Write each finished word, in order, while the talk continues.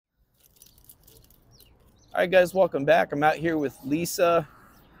All right, guys, welcome back. I'm out here with Lisa.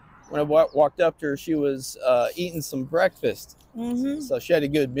 When I walked up to her, she was eating some breakfast. Mm-hmm. So she had a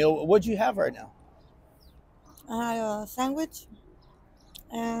good meal. What'd you have right now? I had a sandwich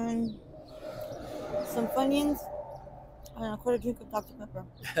and some Funyuns and a quarter drink of Dr. Pepper.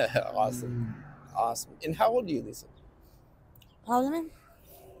 Awesome. Awesome. And how old are you, Lisa? How old am I?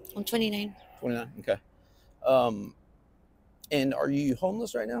 I'm 29. 29. Okay. Um, and are you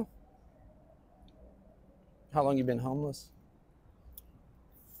homeless right now? How long you been homeless?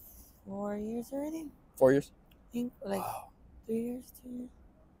 4 years already? 4 years? I think like Wow. 3 years, 2 years.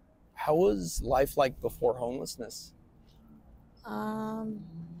 How was life like before homelessness? Um,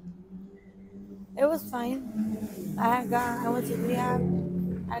 it was fine. I went to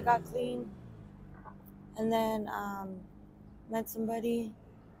rehab. I got clean, and then met somebody,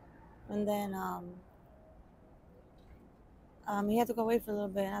 and then he had to go away for a little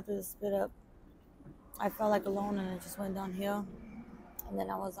bit. And after the split up, I felt like alone, and it just went downhill. And then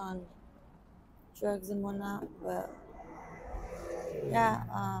I was on drugs and whatnot, but yeah,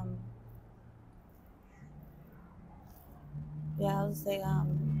 I would say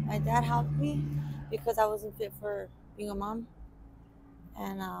my dad helped me because I wasn't fit for being a mom,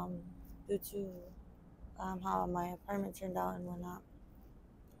 and due to how my apartment turned out and whatnot.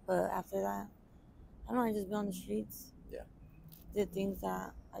 But after that, I don't know, I just been on the streets, Yeah. did things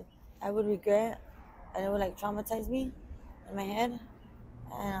that I would regret, and it would like traumatize me in my head,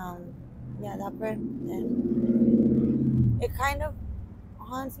 and yeah, that part, and it kind of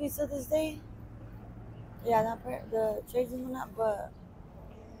haunts me to this day. Yeah, that part, the trades and whatnot, but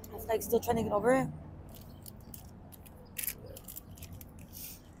it's like still trying to get over it.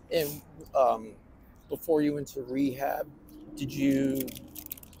 And before you went to rehab, did you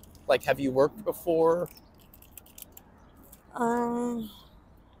have you worked before? Um,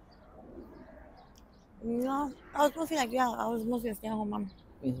 no, I was mostly like, yeah, I was mostly a stay-at-home mom.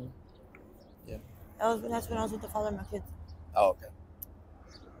 Mm-hmm. Yeah. That's when I was with the father of my kids. Oh, okay.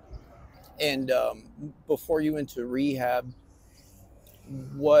 And before you went to rehab,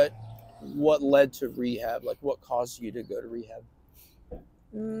 what what led to rehab? Like, what caused you to go to rehab?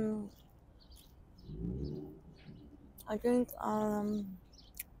 Mm, I think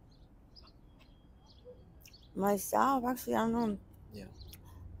myself actually, I don't know. Yeah.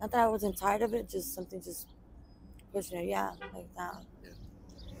 Not that I wasn't tired of it, just something just pushing it. Yeah, like that.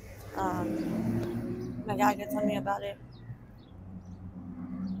 Yeah. My dad gets on me about it,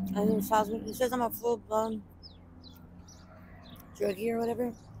 and he says I'm a full blown druggie or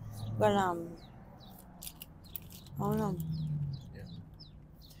whatever. But I don't know. Yeah.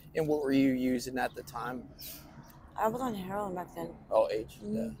 And what were you using at the time? I was on heroin back then. Oh, age.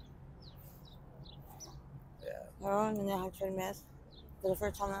 Yeah. Mm-hmm. Yeah. Heroin, and then I tried meth. For the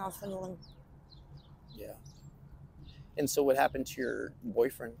first time, I was fentanyl. Yeah. And so, what happened to your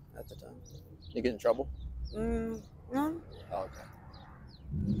boyfriend at the time? You get in trouble? No, Oh, okay.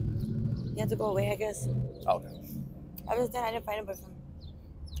 he had to go away, I guess. Oh, okay. Ever since then, I didn't find a boyfriend.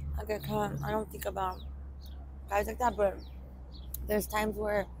 I don't think about guys like that, but there's times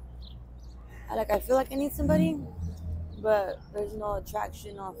where I feel like I need somebody, but there's no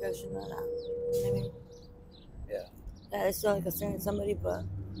attraction, no affection, none of that. You know what I mean? Yeah. Yeah, it's still like a certain somebody, but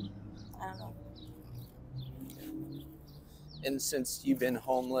I don't know. And since you've been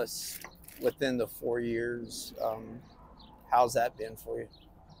homeless within the 4 years, how's that been for you?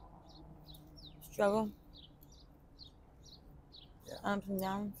 Struggle, Yeah. ups and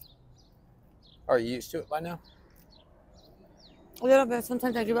downs. Are you used to it by now? A little bit.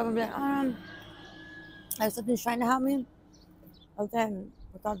 Sometimes I give up and be like, like something's trying to help me. But then,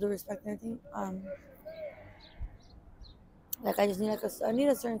 without due respect and everything, like I just need I need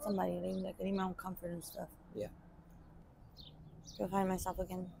a certain somebody. I need my own comfort and stuff. Yeah. To find myself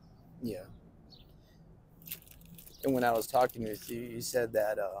again. Yeah. And when I was talking with you, you said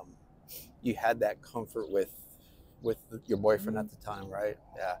that you had that comfort with your boyfriend Mm-hmm. at the time, right?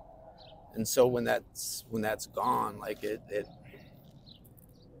 Yeah. And so when that's gone, like it's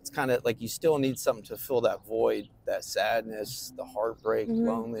kind of like you still need something to fill that void, that sadness, the heartbreak, Mm-hmm.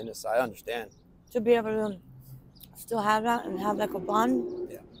 loneliness. I understand. To be able to still have that and have like a bond.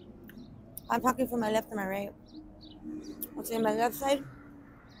 Yeah. I'm talking from my left and my right. I'm saying my left side,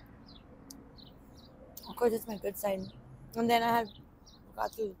 of course, it's my good side. And then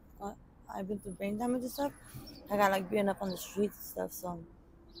got to, I've been through brain damage and stuff. I got like beaten up on the streets and stuff. So,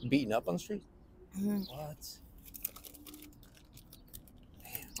 Beaten up on the street? mm-hmm. What?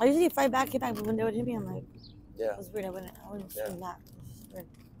 I usually fight back, hit back, but when they would hit me, I'm like, Yeah. it was weird. I wouldn't Yeah. scream back. It was just weird.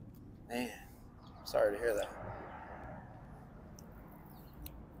 Man, sorry to hear that.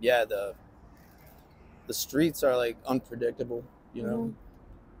 Yeah, the the streets are like unpredictable, you know.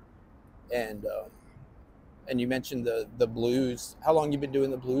 Mhm. And you mentioned the blues. How long you been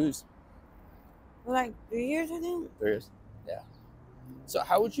doing the blues? For like 3 years, I think. 3 years. Yeah. So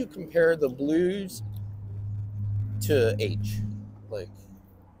how would you compare the blues to H? Like,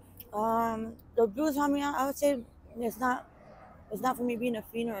 The blues helped me out. I would say it's not it's not for me being a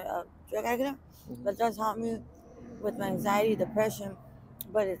fiend or a drug addict, but it does help me with my anxiety, depression.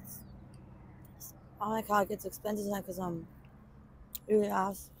 But I don't like how it gets expensive now because really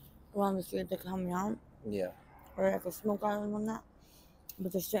ask around the street to help me out yeah. or I could smoke out and whatnot.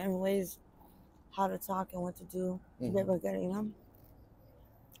 But there's certain ways how to talk and what to do to be able to get it,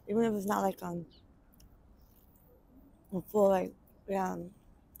 even if it's not like a full like yeah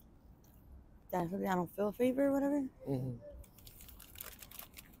definitely I don't feel a favor or whatever.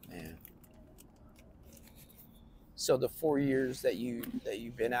 Man. So the 4 years that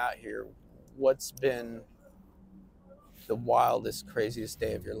you've been out here, what's been the wildest, craziest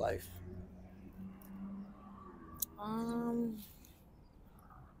day of your life? Um,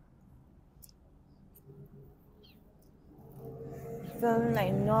 Feeling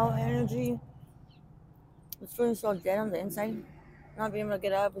like no energy. It's feeling so dead on the inside. Not being able to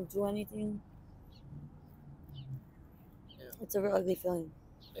get up and do anything. Yeah. It's a real ugly feeling.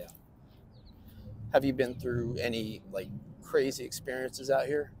 Yeah. Have you been through any like crazy experiences out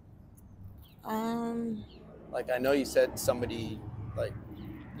here? Um, Like I know you said somebody like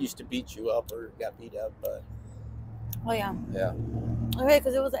used to beat you up or got beat up, but oh yeah. yeah. Okay,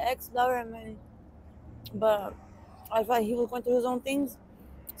 because it was an ex-lover of mine. But I felt like he was going through his own things.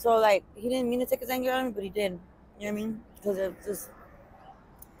 So, like, he didn't mean to take his anger out of me, but he did. You know what I mean? Because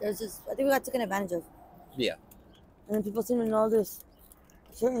I think we got taken advantage of. Yeah. And then people seem to know this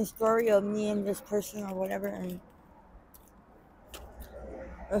certain story of me and this person or whatever. And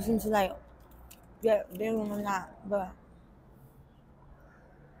it seems to, like, get big or not. But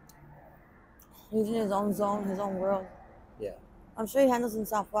he's in his own zone, his own world. Yeah. I'm sure he handles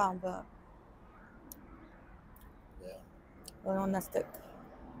himself well, but Yeah. we're on that stick.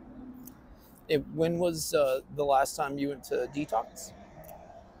 When was the last time you went to detox?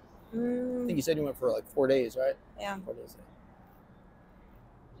 I think you said you went for like 4 days, right? Yeah. 4 days.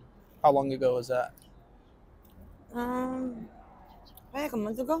 How long ago was that? Probably like a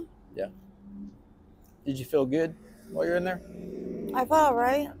month ago. Yeah. Did you feel good while you're in there? I felt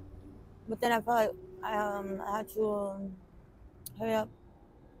alright, but then I felt like I had to hurry up.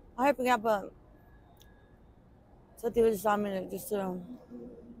 I hurry up, but something was just on me just to.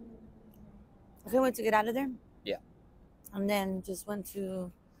 I couldn't wait to get out of there. Yeah. And then just went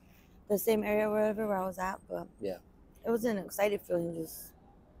to the same area where I was at, but Yeah. it was an excited feeling. Just.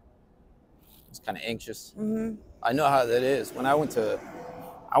 It's kind of anxious. Mhm. I know how that is. When I went to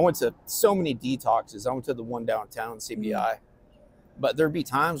so many detoxes. I went to the one downtown CBI, but there'd be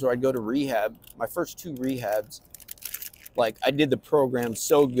times where I'd go to rehab. My first 2 rehabs, like I did the program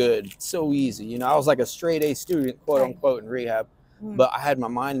so good, so easy. You know, I was like a straight A student, quote unquote, in rehab, but I had my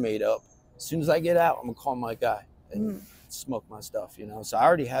mind made up. As soon as I get out, I'm gonna call my guy and smoke my stuff. You know, so I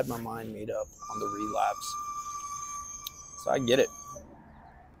already had my mind made up on the relapse. So I get it.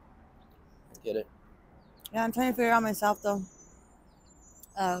 I get it. Yeah, I'm trying to figure out myself though.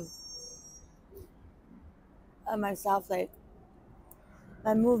 Myself, like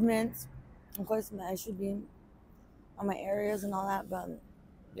my movements. Of course, I should be on my areas and all that, but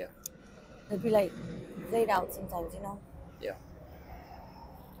yeah, it'd be like laid out sometimes, Yeah.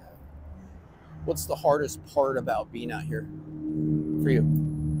 What's the hardest part about being out here for you?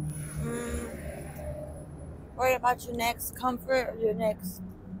 Worry about your next comfort, your next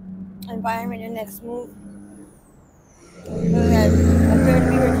environment, your next move. Because I'm going to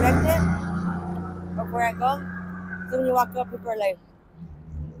be rejected before I go. So when you walk up, people are like,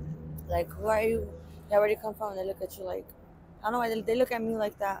 who are you? They already come from. They look at you like, I don't know why they look at me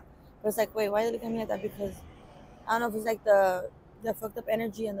like that. But it's like, wait, why they look at me like that? Because I don't know if it's like the fucked up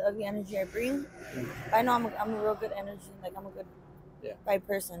energy and the ugly energy I bring. But I know I'm a real good energy. Like I'm a good vibe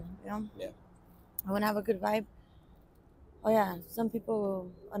person, Yeah. I want to have a good vibe. Oh yeah, some people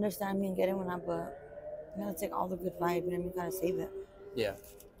will understand me and get it when but you gotta take all the good vibe and you gotta save it. Yeah.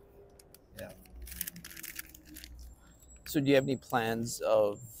 Yeah. So do you have any plans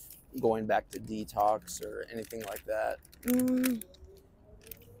of going back to detox or anything like that?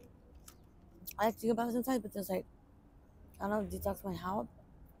 I think about it sometimes, but just like I don't know if detox might help.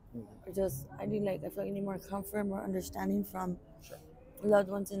 Or just I feel like I need more comfort, more understanding from loved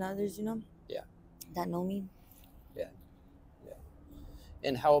ones and others, Yeah. that know me. Yeah. Yeah.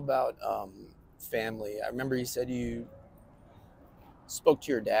 And how about family? I remember you said you spoke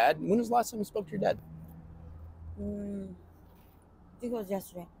to your dad. When was the last time you spoke to your dad? I think it was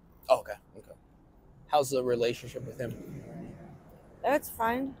yesterday. Oh, okay. Okay. How's the relationship with him? It's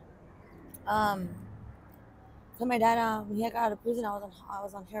fine. Um, so my dad, he had got out of prison. I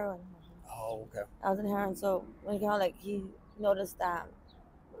was on heroin. Oh, okay. I was on heroin. So when he came out, like he noticed that,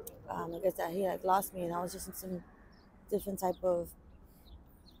 I guess that he like lost me, and I was just in some different type of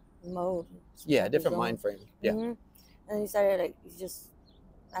mode. Yeah, different mind frame. Yeah. And then he started like he just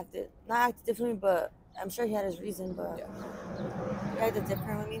not acted differently, but I'm sure he had his reason. But Yeah. he acted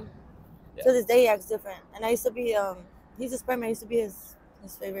different with me. Yeah. To this day, he acts different. And I used to be he's a sperm. I used to be his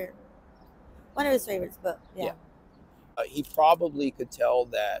favorite, one of his favorites. But yeah. He probably could tell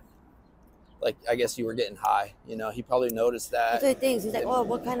that, like, I guess you were getting high. You know, he probably noticed that. That's what he thinks. He's like, oh,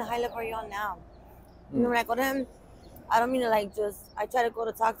 what kind of high level are you on now? You know, when I go to him, I don't mean to like I try to go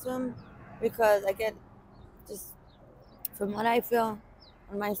to talk to him because I get just from what I feel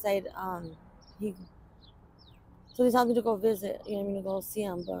on my side, so he tells me to go visit, you know what I mean, to go see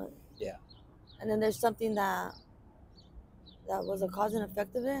him, but yeah. And then there's something that was a cause and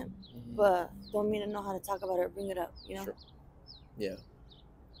effect of it, but don't mean to know how to talk about it or bring it up, you know? Sure. Yeah.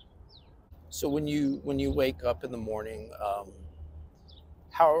 So when you wake up in the morning,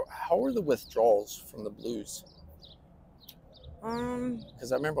 how are the withdrawals from the blues?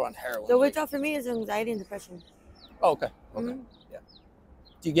 Because I remember on heroin. The withdrawal for me is anxiety and depression. Oh, okay. Okay. Yeah.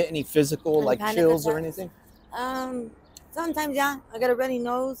 Do you get any physical like chills or anything? Sometimes, yeah. I get a runny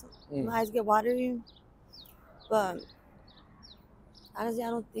nose. My eyes get watery. But honestly, I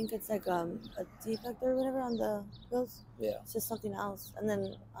don't think it's like a defect or whatever on the pills. Yeah. It's just something else. And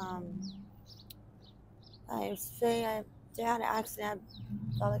then I had an accident.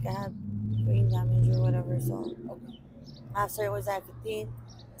 I felt like I had brain damage or whatever. So after it was I could think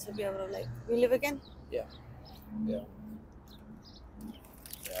to be able to like relive again. Yeah. Yeah.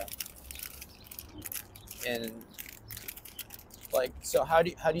 Yeah. And like, so how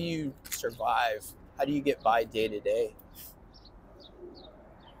do you survive? How do you get by day to day?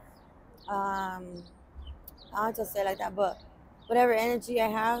 I don't just say it like that, but whatever energy I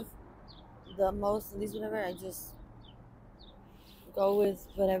have, the most, at least whatever, I just go with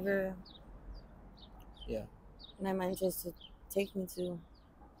whatever. Yeah. My mind tries to take me to.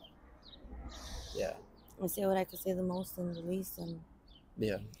 Yeah. I say what I could say the most and the least, and.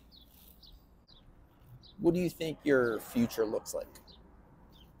 Yeah. What do you think your future looks like?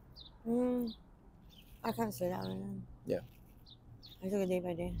 I can't say that right now. Yeah. I took it day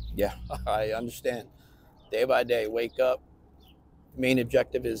by day. Yeah, I understand. Day by day, wake up. Main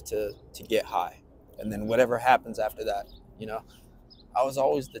objective is to get high. And then whatever happens after that, you know. I was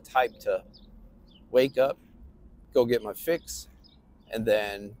always the type to wake up, go get my fix, and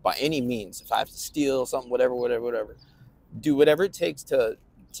then by any means, if I have to steal something, whatever, do whatever it takes to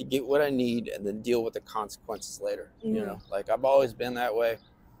get what I need and then deal with the consequences later. You know, like I've always been that way.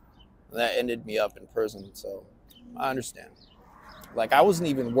 And that ended me up in prison, so I understand. Like I wasn't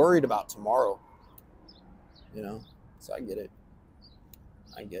even worried about tomorrow, you know, so I get it.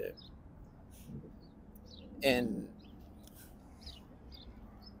 And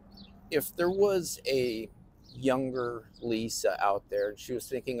if there was a younger Lisa out there and she was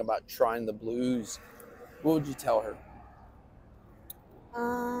thinking about trying the blues, what would you tell her?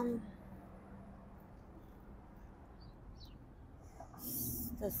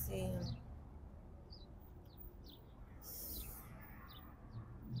 Let's see.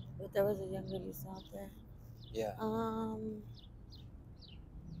 But there was a younger Lisa out there. Yeah.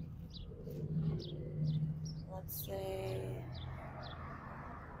 Let's say.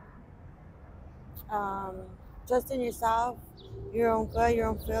 Trust in yourself, your own gut, your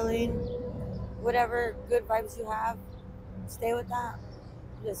own feeling, whatever good vibes you have, stay with that.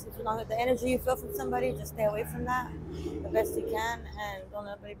 Just if you don't get the energy you feel from somebody, just stay away from that the best you can, and don't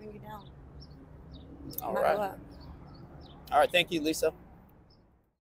let anybody bring you down. All right. All right. Thank you, Lisa.